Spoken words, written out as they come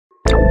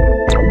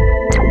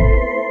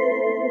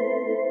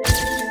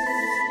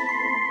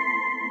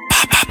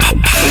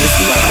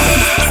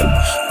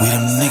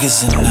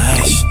niggas in the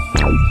ice.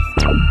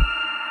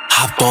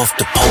 Hopped off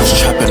the post,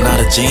 trapping out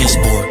of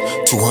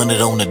Jansport. 200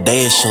 on the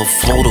dash of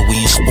Florida,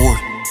 we in sport.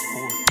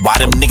 Why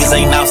them niggas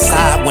ain't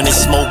outside when it's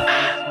smoke?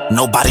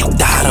 Nobody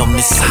died on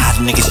this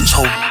side, niggas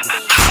choke.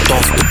 Hopped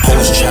off the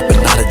post,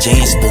 trapping out of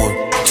Jansport.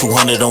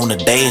 200 on the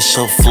dash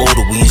of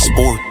Florida, we in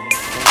sport.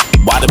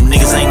 Why them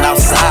niggas ain't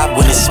outside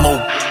when it's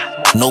smoke?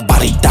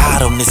 Nobody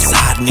died on this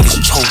side, niggas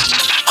choke.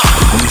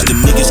 Use them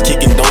niggas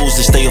kicking those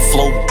to stay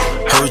afloat.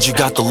 Heard you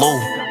got the low.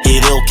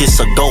 Hit elk, it's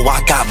a go.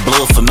 I got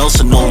blood from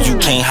Elsa, no, you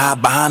can't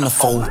hide behind the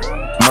foe.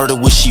 Murder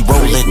what she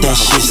wrote, let that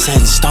shit set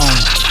in stone.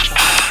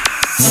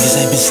 Niggas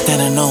ain't been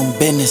standing on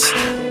business.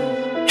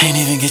 Ain't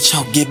even get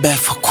choked, get back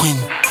for Quentin.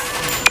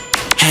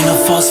 Ain't no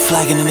false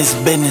flagging in this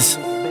business.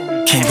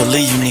 Can't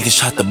believe you niggas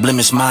tried to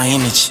blemish my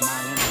image.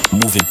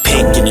 Moving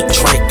pink in the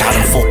track, I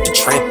done fucked the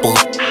trap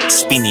up.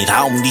 Spin it,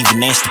 I don't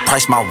even ask the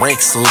price my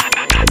racks up.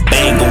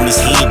 Bang on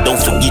his head, don't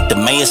forget the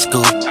mask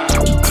up.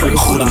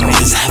 Who them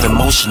niggas have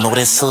emotion, oh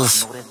that's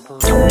us.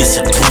 This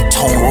a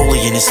two-tone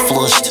rollie and it's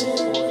flushed.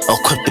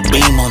 Equip the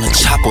beam on the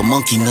chopper,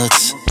 monkey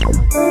nuts.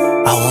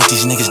 I want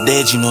these niggas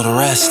dead, you know the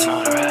rest.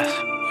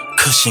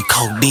 Cushion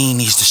codeine,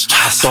 these the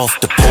stress. Off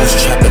the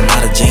post, trapping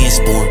out of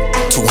Jansport.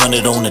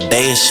 200 on the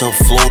dash of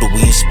Florida,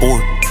 we in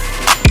sport.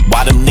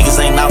 Why them niggas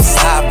ain't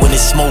outside when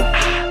it's smoke?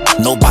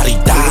 Nobody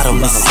died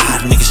on this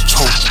side, niggas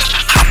choke.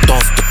 Hopped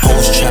off the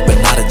post, trapping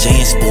out of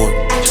Jansport.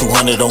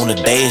 200 on the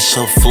dash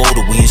of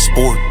Florida, we in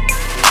sport.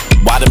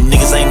 Why them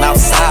niggas ain't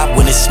outside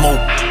when it's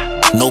smoke?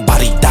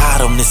 Nobody died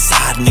on this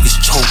side, niggas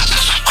choke.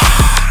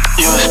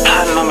 You was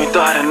plotting on me,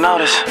 though I didn't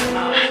notice.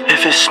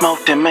 If it's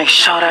smoke, then make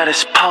sure that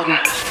it's potent.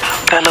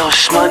 That little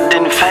smut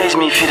didn't faze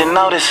me if you didn't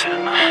notice.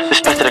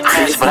 Respected the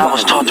cracks, but I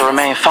was taught to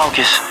remain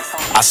focused.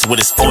 I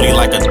swear it's 40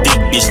 like a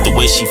dick bitch, the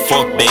way she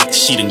fuck back.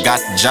 She done got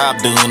the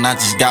job done, I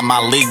just got my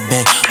leg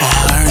back. Oh,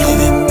 I heard he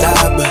didn't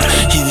die, but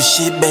he was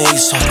shit bag,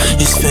 so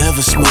it's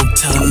forever smoke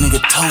till a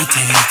nigga toe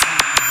tag.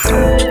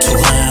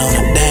 200 on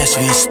the dash,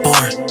 we in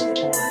sport.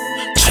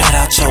 Trade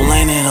out your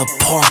lane in a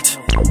port.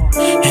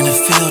 In the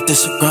field,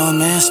 this a grown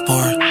man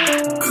sport.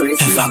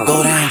 If I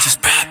go down,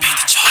 just pray I beat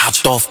the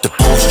charge. Hopped off the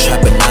post,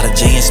 trapping out of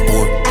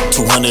Jansport.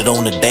 200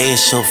 on the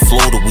dash of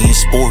Florida, we in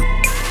sport.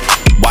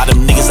 Why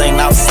them niggas ain't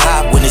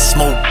outside when it's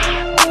smoke?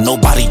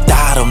 Nobody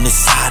died on this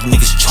side,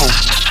 niggas choke.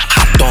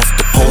 Hopped off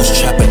the post,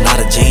 trapping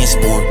out of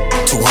Jansport.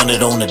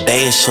 200 on the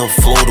dash of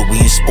Florida,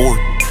 we in sport.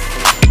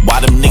 Why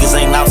them niggas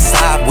ain't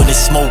outside when it's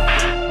smoke?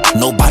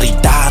 Nobody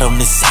died on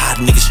this side,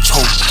 niggas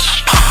choke.